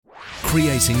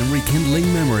creating and rekindling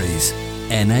memories.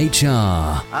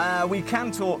 NHR. We can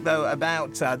talk, though,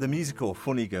 about the musical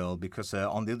Funny Girl, because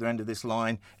on the other end of this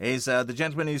line is the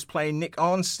gentleman who's playing Nick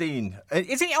Arnstein.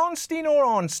 Is it Arnstein or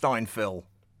Arnstein, Phil?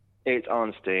 It's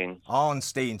Arnstein.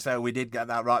 Arnstein, so we did get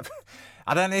that right.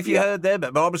 I don't know if you heard there,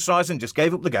 but Barbra Streisand just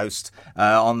gave up the ghost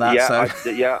on that.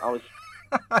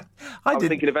 I was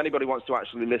thinking if anybody wants to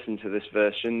actually listen to this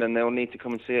version, then they'll need to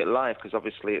come and see it live, because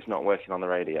obviously it's not working on the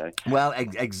radio. Well,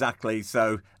 exactly.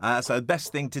 So the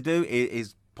best thing to do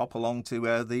is pop along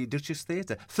to the Duchess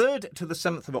Theatre. 3rd to the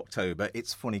 7th of October,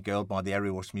 it's Funny Girl by the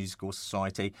Erewash Musical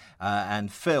Society. And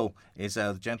Phil is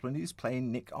the gentleman who's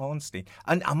playing Nick Arnstein.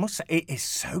 And I must say, it is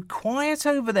so quiet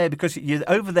over there, because you're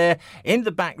over there in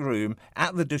the back room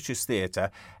at the Duchess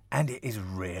Theatre, and it is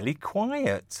really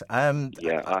quiet. I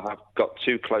have got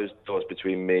 2 closed doors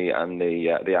between me and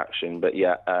the action. But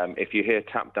if you hear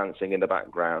tap dancing in the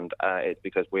background, it's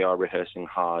because we are rehearsing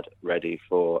hard, ready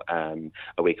for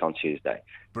a week on Tuesday.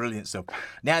 Brilliant stuff.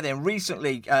 Now then,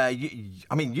 recently,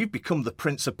 you've become the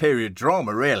Prince of period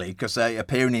drama, really, because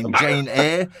appearing in Jane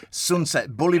Eyre,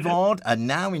 Sunset Boulevard, and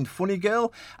now in Funny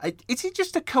Girl. Is it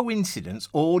just a coincidence,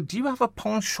 or do you have a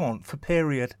penchant for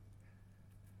period?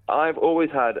 I've always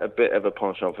had a bit of a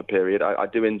penchant for period. I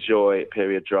do enjoy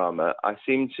period drama. I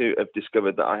seem to have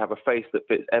discovered that I have a face that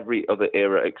fits every other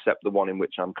era except the one in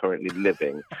which I'm currently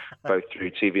living, both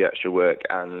through TV extra work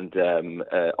and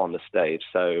on the stage.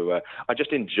 So I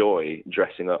just enjoy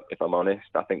dressing up, if I'm honest.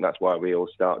 I think that's why we all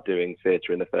start doing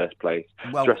theatre in the first place.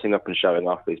 Well, dressing up and showing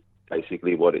off is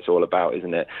basically what it's all about,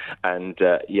 isn't it? And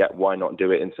why not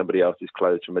do it in somebody else's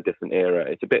clothes from a different era?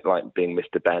 It's a bit like being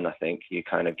Mr. Ben, I think. You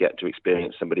kind of get to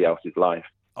experience somebody else's life.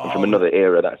 And from another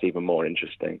era, that's even more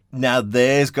interesting. Now,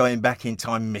 there's going back in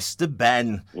time, Mr.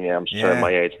 Ben. Yeah, I'm showing my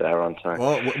age there, aren't I?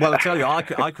 Well, I tell you, I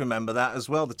can remember that as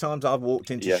well. The times I've walked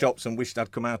into shops and wished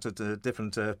I'd come out at a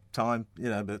different time,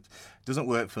 but it doesn't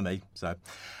work for me. So,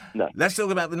 no. Let's talk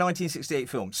about the 1968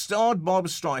 film. Starred Barbra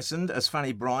Streisand as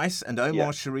Fanny Bryce and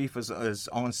Omar Sharif as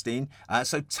Arnstein.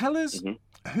 So tell us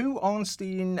who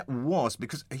Arnstein was,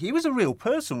 because he was a real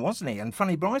person, wasn't he? And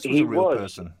Fanny Bryce was a real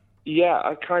person. Yeah,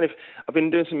 I've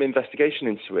been doing some investigation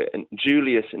into it, and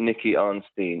Julius Nicky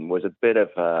Arnstein was a bit of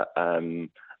a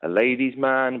ladies'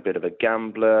 man, a bit of a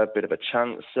gambler, a bit of a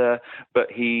chancer,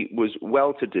 but he was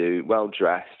well-to-do,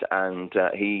 well-dressed, and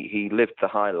he lived the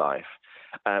high life.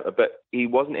 But he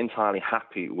wasn't entirely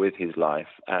happy with his life.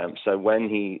 So when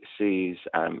he sees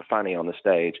Fanny on the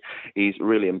stage, he's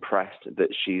really impressed that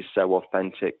she's so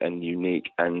authentic and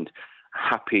unique and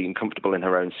happy and comfortable in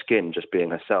her own skin, just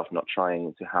being herself, not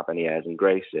trying to have any airs and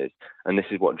graces. And this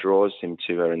is what draws him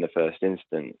to her in the first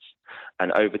instance.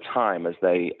 And over time, as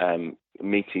they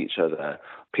meet each other,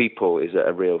 People is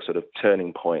a real sort of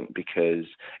turning point, because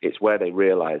it's where they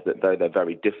realize that though they're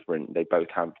very different, they both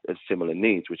have similar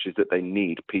needs, which is that they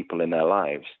need people in their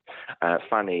lives.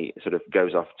 Fanny sort of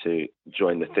goes off to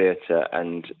join the theatre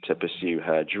and to pursue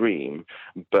her dream,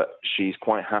 but she's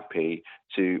quite happy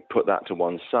to put that to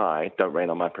one side, don't rain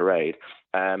on my parade,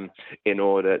 in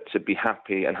order to be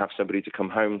happy and have somebody to come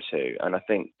home to. And I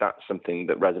think that's something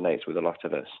that resonates with a lot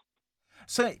of us.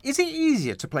 So is it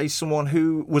easier to play someone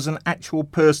who was an actual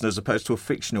person as opposed to a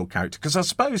fictional character? Because I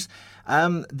suppose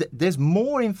there's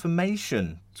more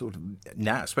information sort of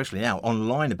now, especially now,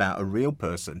 online about a real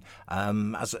person,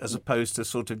 as opposed to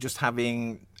sort of just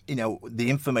having, the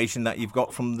information that you've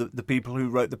got from the people who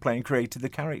wrote the play and created the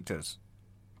characters.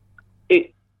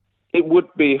 It would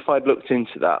be if I'd looked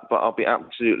into that, but I'll be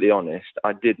absolutely honest,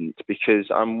 I didn't, because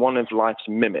I'm one of life's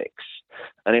mimics.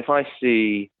 And if I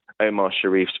see Omar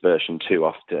Sharif's version too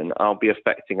often, I'll be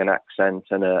affecting an accent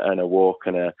and a walk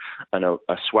and a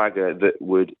swagger that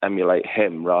would emulate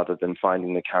him rather than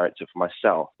finding the character for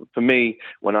myself. For me,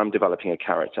 when I'm developing a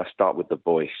character, I start with the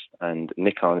voice. And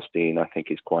Nick Arnstein, I think,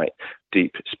 is quite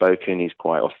deep spoken. He's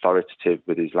quite authoritative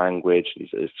with his language.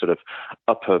 He's a sort of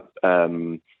upper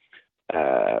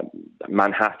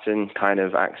Manhattan kind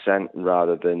of accent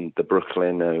rather than the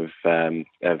Brooklyn of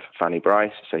Fanny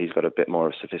Bryce. So he's got a bit more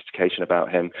of sophistication about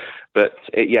him. But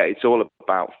it's all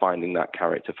about finding that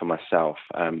character for myself.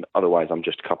 Otherwise, I'm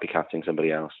just copycatting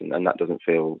somebody else, and that doesn't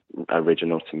feel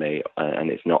original to me, and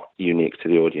it's not unique to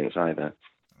the audience either.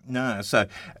 No. So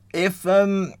if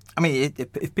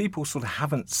people sort of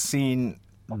haven't seen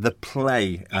the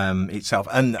play itself,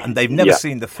 and they've never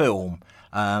seen the film.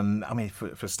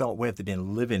 For a start, where they've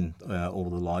been living all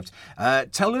their lives.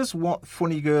 Tell us what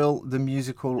Funny Girl, the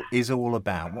musical, is all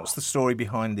about. What's the story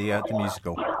behind the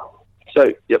musical? So,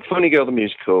 Funny Girl, the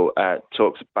musical,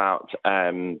 talks about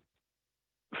Fanny,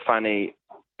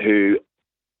 who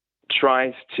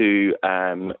tries to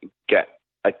get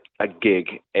a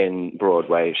gig in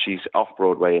Broadway. She's off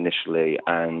Broadway initially,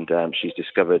 and she's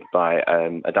discovered by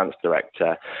a dance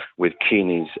director with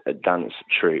Keeney's dance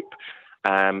troupe.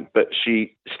 But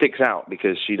she sticks out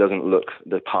because she doesn't look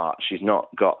the part. She's not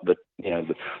got the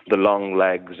long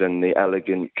legs and the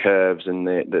elegant curves and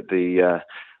the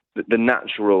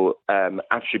natural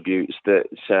attributes that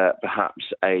perhaps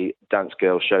a dance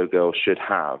girl, showgirl should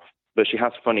have. But she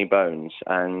has funny bones,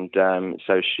 and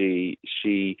so she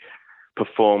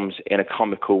performs in a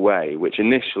comical way, which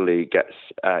initially gets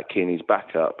Keeney's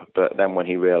back up. But then when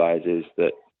he realizes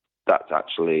that that's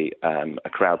actually a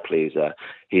crowd pleaser,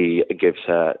 he gives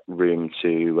her room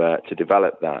to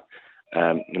develop that.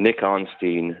 Nick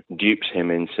Arnstein dupes him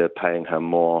into paying her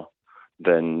more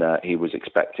than he was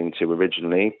expecting to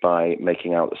originally by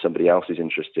making out that somebody else is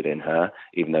interested in her,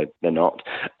 even though they're not,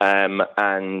 and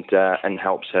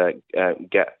helps her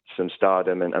get some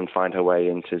stardom and find her way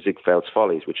into Ziegfeld's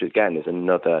Follies, which again is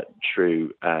another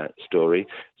true story.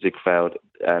 Ziegfeld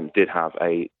did have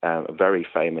a very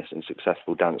famous and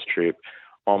successful dance troupe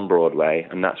on Broadway,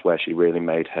 and that's where she really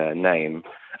made her name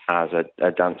as a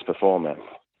dance performer.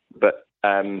 But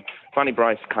Fanny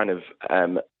Brice kind of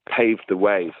paved the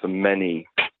way for many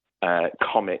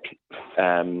comic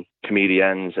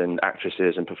comedians and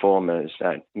actresses and performers.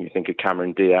 You think of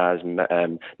Cameron Diaz,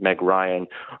 Meg Ryan.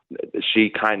 She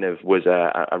kind of was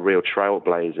a real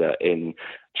trailblazer in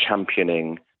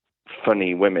championing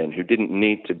funny women who didn't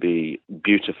need to be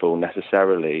beautiful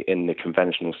necessarily in the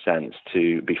conventional sense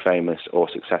to be famous or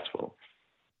successful.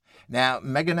 Now,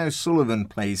 Megan O'Sullivan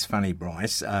plays Fanny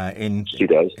Brice in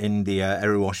the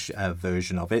Erewash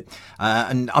version of it.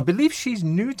 And I believe she's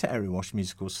new to Erewash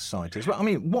Musical Society as well. I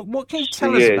mean, what can you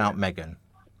tell us about Megan?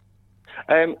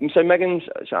 So Megan's,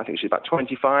 I think she's about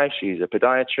 25. She's a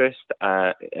podiatrist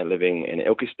living in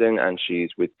Ilkeston, and she's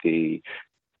with the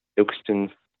Ilkeston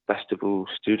Festival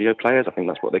Studio Players. I think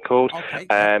that's what they're called. Okay.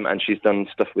 And she's done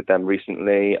stuff with them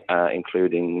recently,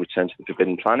 including Return to the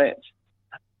Forbidden Planet.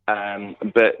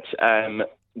 But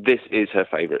this is her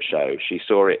favourite show. She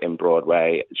saw it in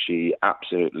Broadway. She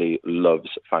absolutely loves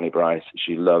Fanny Brice.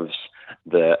 She loves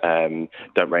the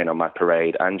Don't Rain on My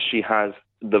Parade. And she has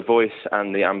the voice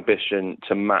and the ambition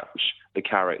to match the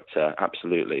character,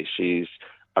 absolutely. She's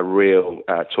a real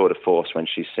tour de force when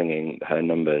she's singing her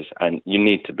numbers. And you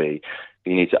need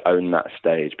to own that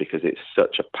stage because it's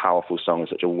such a powerful song and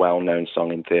such a well-known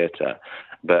song in theatre.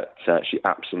 But she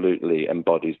absolutely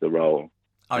embodies the role.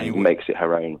 Makes it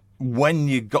her own. When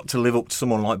you got to live up to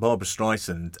someone like Barbra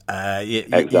Streisand,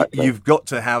 exactly. You've got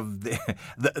to have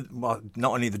well,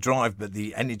 not only the drive but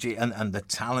the energy and the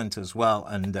talent as well.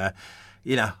 And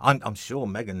I'm sure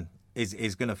Megan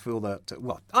is going to fill that.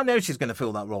 Well, I know she's going to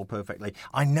fill that role perfectly.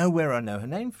 I know where I know her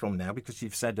name from now because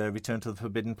you've said Return to the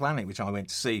Forbidden Planet, which I went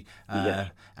to see.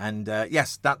 Yes. And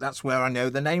yes, that's where I know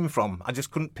the name from. I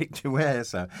just couldn't picture where.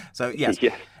 So yes.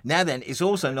 Yes. Now then, it's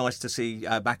also nice to see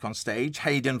back on stage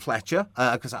Hayden Fletcher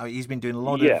because he's been doing a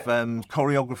lot of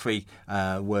choreography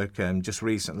work just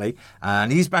recently,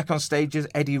 and he's back on stage as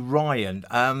Eddie Ryan.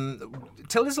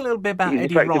 Tell us a little bit about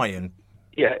Eddie Ryan.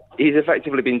 Yeah, he's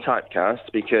effectively been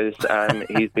typecast because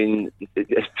he's been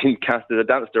cast as a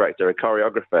dance director, a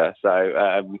choreographer.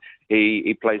 So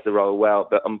he plays the role well,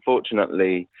 but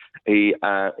unfortunately, he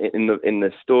in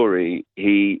the story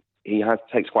he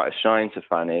takes quite a shine to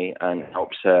Fanny and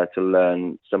helps her to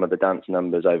learn some of the dance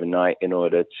numbers overnight in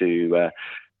order to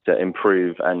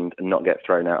improve and not get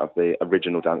thrown out of the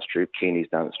original dance troupe, Keeney's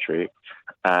dance troupe.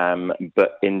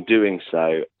 But in doing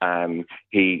so,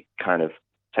 he kind of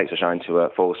takes a shine to her,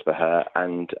 falls for her,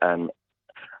 and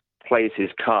plays his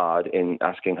card in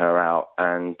asking her out.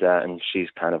 And she's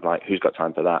kind of like, who's got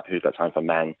time for that? Who's got time for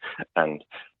men? And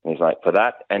he's like, for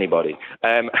that, anybody.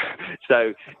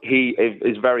 So he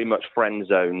is very much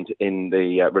friend-zoned in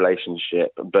the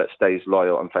relationship, but stays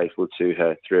loyal and faithful to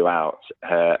her throughout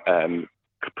her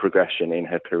progression in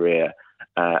her career.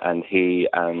 And he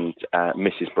and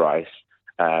Mrs. Brice,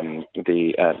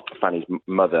 Fanny's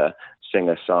mother, sing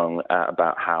a song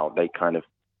about how they kind of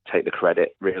take the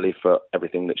credit really for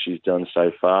everything that she's done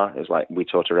so far. It's like, we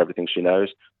taught her everything she knows.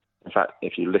 In fact,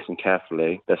 if you listen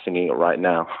carefully, they're singing it right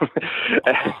now.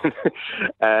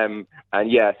 And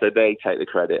yeah, so they take the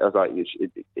credit. I was like,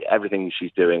 everything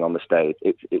she's doing on the stage,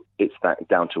 it's that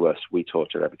down to us. We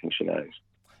taught her everything she knows.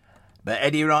 But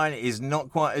Eddie Ryan is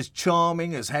not quite as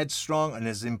charming, as headstrong, and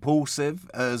as impulsive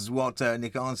as what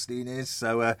Nick Arnstein is.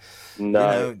 So,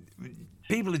 no.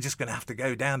 People are just going to have to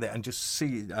go down there and just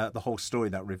see the whole story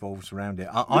that revolves around it.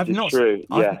 I've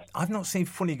not seen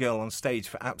Funny Girl on stage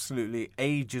for absolutely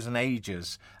ages and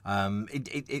ages.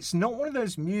 It's not one of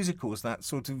those musicals that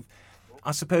sort of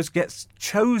I suppose, gets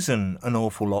chosen an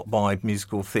awful lot by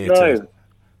musical theatre. No,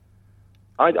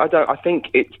 I don't. I think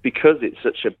it's because it's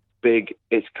such a big.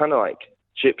 It's kind of like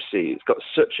Gypsy. It's got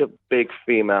such a big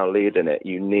female lead in it.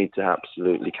 You need to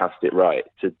absolutely cast it right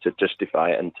to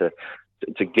justify it and to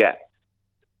get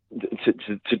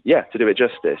to do it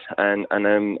justice. And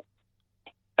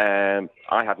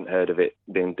I hadn't heard of it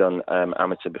being done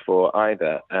amateur before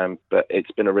either. But it's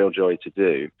been a real joy to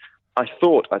do. I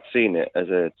thought I'd seen it as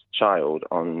a child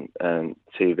on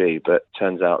TV, but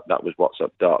turns out that was What's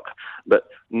Up Doc. But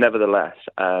nevertheless,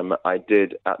 I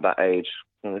did at that age,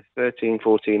 13,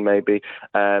 14 maybe,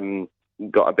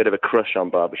 got a bit of a crush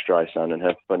on Barbra Streisand and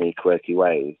her funny, quirky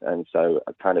ways. And so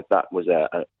kind of that was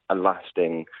a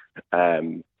lasting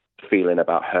feeling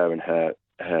about her and her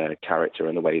character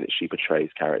and the way that she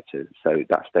portrays characters. So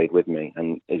that stayed with me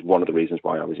and is one of the reasons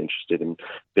why I was interested in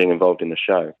being involved in the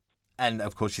show. And,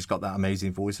 of course, she's got that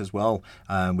amazing voice as well,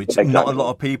 which not a lot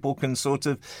of people can sort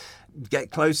of get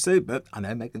close to, but I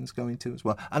know Megan's going to as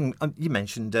well. And you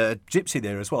mentioned Gypsy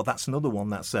there as well. That's another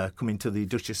one that's coming to the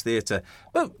Duchess Theatre.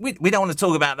 But we don't want to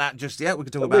talk about that just yet. We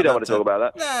can talk about that. We don't want to talk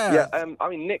about that. Yeah. I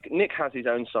mean, Nick has his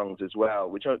own songs as well,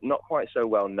 which are not quite so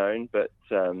well known, but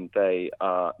they've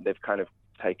kind of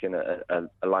taken a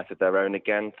life of their own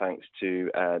again, thanks to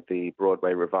the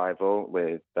Broadway revival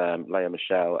with Leah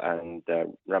Michele and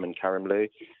Ramin Karimloo,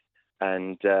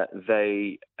 and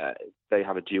they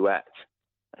have a duet,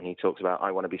 and he talks about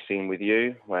 "I Want to Be Seen with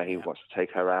You," where he wants to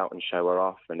take her out and show her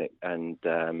off, and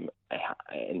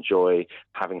enjoy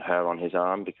having her on his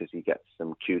arm because he gets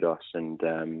some kudos and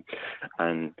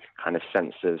kind of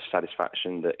sense of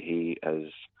satisfaction that he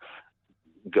has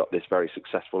got this very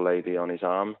successful lady on his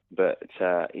arm. But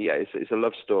it's a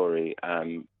love story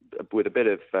with a bit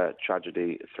of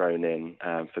tragedy thrown in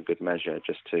for good measure,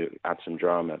 just to add some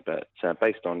drama, but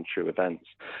based on true events.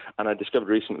 And I discovered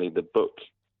recently the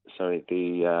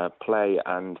play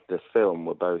and the film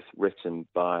were both written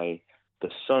by the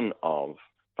son of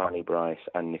Fanny Bryce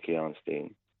and Nicky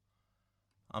Arnstein.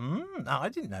 No, I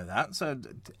didn't know that. So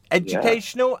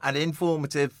educational and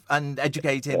informative and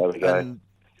educating and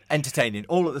entertaining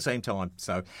all at the same time.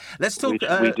 So let's talk.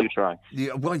 We do try.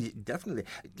 Yeah, well, definitely.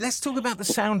 Let's talk about the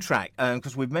soundtrack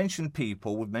because we've mentioned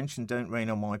people. We've mentioned "Don't Rain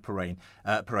on My Parade."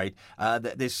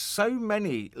 There's so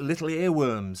many little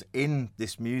earworms in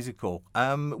this musical.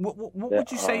 What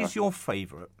would you say is your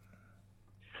favourite?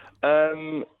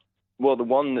 Well, the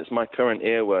one that's my current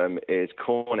earworm is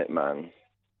 "Cornet Man."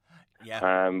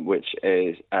 Yeah. Which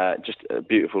is just a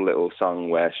beautiful little song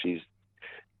where she's.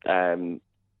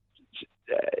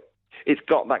 It's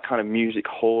got that kind of music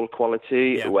hall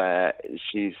quality where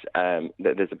she's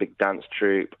there's a big dance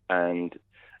troupe and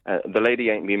the lady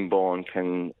ain't been born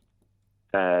can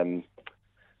I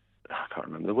can't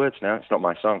remember the words now, it's not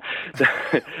my song.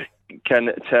 Can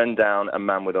turn down a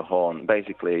man with a horn.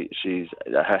 Basically,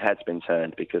 her head's been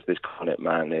turned because this cornet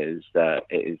man has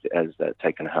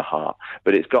taken her heart.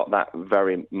 But it's got that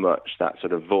very much that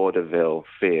sort of vaudeville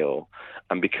feel,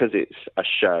 and because it's a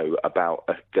show about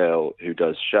a girl who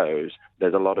does shows,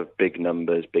 there's a lot of big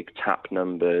numbers, big tap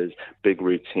numbers, big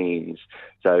routines.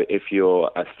 So if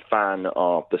you're a fan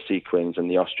of the sequins and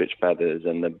the ostrich feathers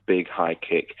and the big high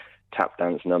kick tap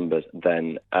dance numbers,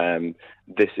 then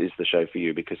this is the show for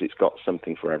you because it's got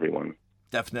something for everyone.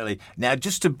 Definitely. Now,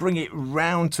 just to bring it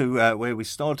round to where we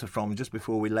started from, just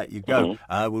before we let you go,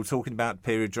 we were talking about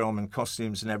period drama and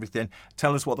costumes and everything.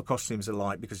 Tell us what the costumes are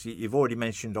like, because you've already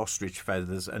mentioned ostrich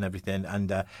feathers and everything, and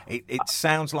it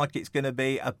sounds like it's going to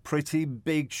be a pretty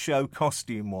big show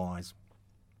costume-wise.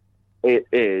 It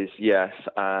is, yes.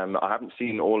 I haven't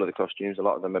seen all of the costumes. A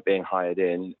lot of them are being hired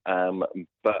in,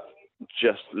 but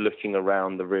just looking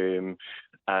around the room,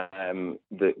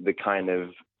 the kind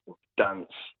of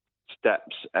dance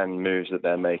steps and moves that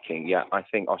they're making, I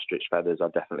think ostrich feathers are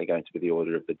definitely going to be the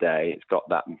order of the day. It's got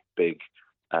that big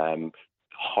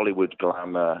Hollywood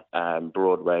glamour,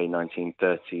 Broadway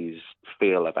 1930s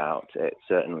feel about it,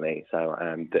 certainly. So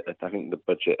I think the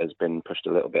budget has been pushed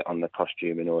a little bit on the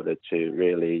costume in order to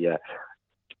really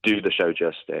do the show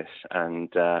justice,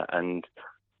 and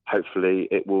hopefully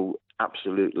it will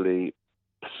absolutely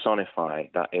personify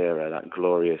that era, that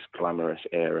glorious, glamorous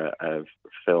era of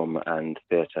film and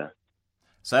theatre.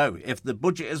 So, if the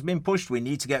budget has been pushed, we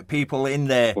need to get people in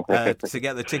there to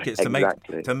get the tickets to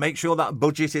make sure that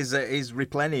budget is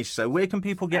replenished. So, where can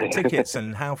people get tickets,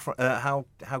 and how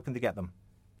can they get them?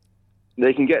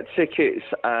 They can get tickets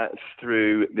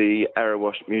through the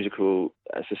Erewash Musical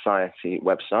Society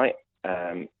website,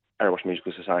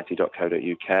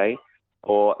 erewashmusicalsociety.co.uk.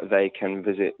 Or they can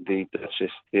visit the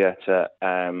Duchess Theatre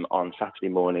on Saturday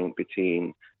morning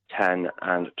between 10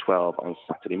 and 12 on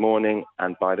Saturday morning,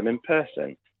 and buy them in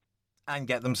person. And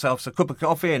get themselves a cup of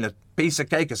coffee and a piece of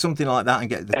cake or something like that and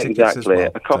get the tickets as well.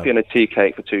 Exactly. A coffee and a tea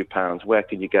cake for £2. Where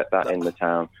can you get that in the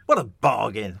town? What a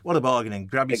bargain. What a bargain. And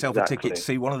grab yourself a ticket to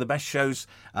see one of the best shows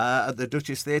at the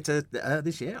Duchess Theatre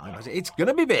this year. I imagine it's going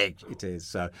to be big. It is.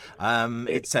 So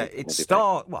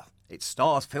it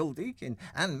stars Phil Deakin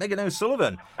and Megan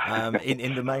O'Sullivan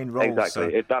in the main role.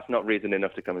 Exactly. So. If that's not reason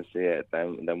enough to come and see it,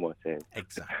 then what is?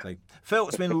 Exactly. Phil,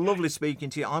 it's been lovely speaking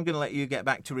to you. I'm going to let you get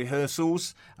back to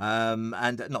rehearsals.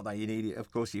 And not that you need it, of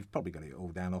course. You've probably got it all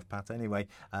down off pat anyway.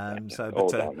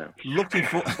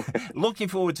 Looking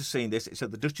forward to seeing this. It's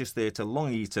at the Duchess Theatre,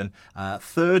 Long Eaton,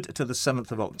 3rd to the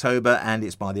 7th of October, and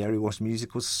it's by the Erewash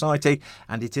Musical Society.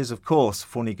 And it is, of course,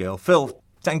 Funny Girl. Phil,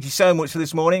 thank you so much for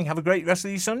this morning. Have a great rest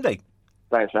of your Sunday.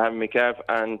 Thanks for having me, Kev,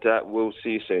 and we'll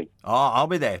see you soon. Oh, I'll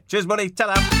be there. Cheers, buddy.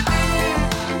 Ta-da.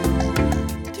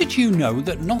 Did you know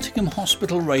that Nottingham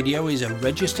Hospital Radio is a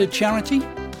registered charity?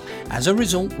 As a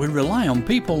result, we rely on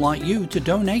people like you to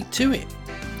donate to it.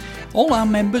 All our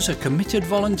members are committed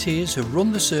volunteers who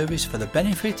run the service for the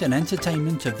benefit and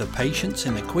entertainment of the patients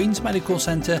in the Queen's Medical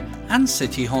Centre and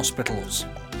city hospitals.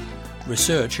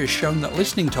 Research has shown that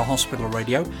listening to hospital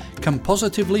radio can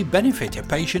positively benefit a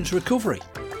patient's recovery,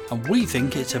 and we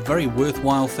think it's a very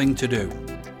worthwhile thing to do.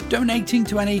 Donating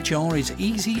to NHR is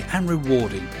easy and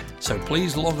rewarding, so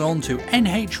please log on to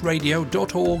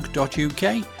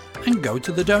nhradio.org.uk and go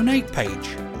to the donate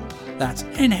page. That's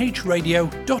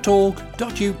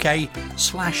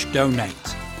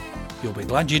nhradio.org.uk/donate. You'll be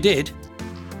glad you did,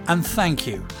 and thank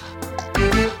you.